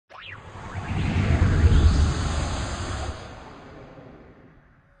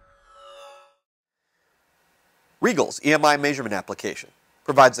RIGOL's EMI measurement application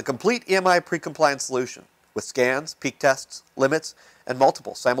provides a complete EMI pre-compliance solution with scans, peak tests, limits, and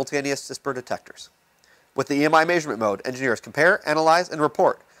multiple simultaneous CISPR detectors. With the EMI measurement mode, engineers compare, analyze, and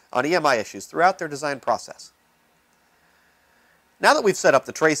report on EMI issues throughout their design process. Now that we've set up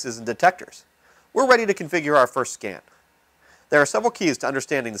the traces and detectors, we're ready to configure our first scan. There are several keys to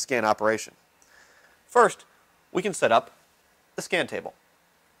understanding the scan operation. First, we can set up the scan table.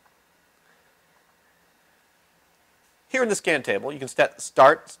 Here in the scan table, you can set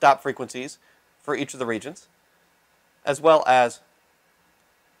start, stop frequencies for each of the regions, as well as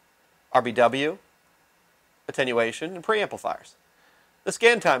RBW, attenuation, and preamplifiers. The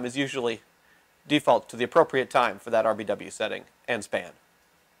scan time is usually default to the appropriate time for that RBW setting and span.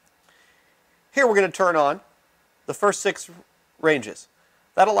 Here we're going to turn on the first 6 ranges.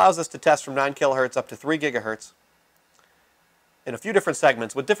 That allows us to test from 9 kHz up to 3 GHz in a few different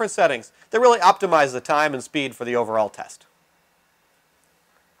segments with different settings that really optimize the time and speed for the overall test.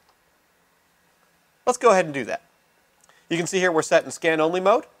 Let's go ahead and do that. You can see here we're set in scan-only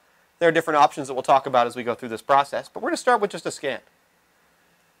mode. There are different options that we'll talk about as we go through this process, but we're going to start with just a scan.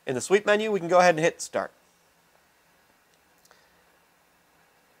 In the sweep menu, we can go ahead and hit Start.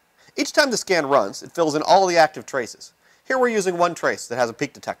 Each time the scan runs, it fills in all of the active traces. Here we're using one trace that has a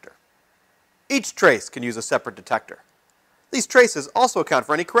peak detector. Each trace can use a separate detector. These traces also account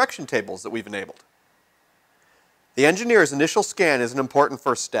for any correction tables that we've enabled. The engineer's initial scan is an important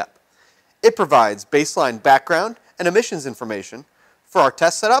first step. It provides baseline background and emissions information for our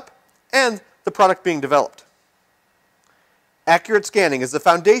test setup and the product being developed. Accurate scanning is the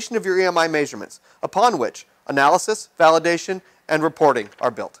foundation of your EMI measurements, upon which analysis, validation, and reporting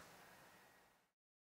are built.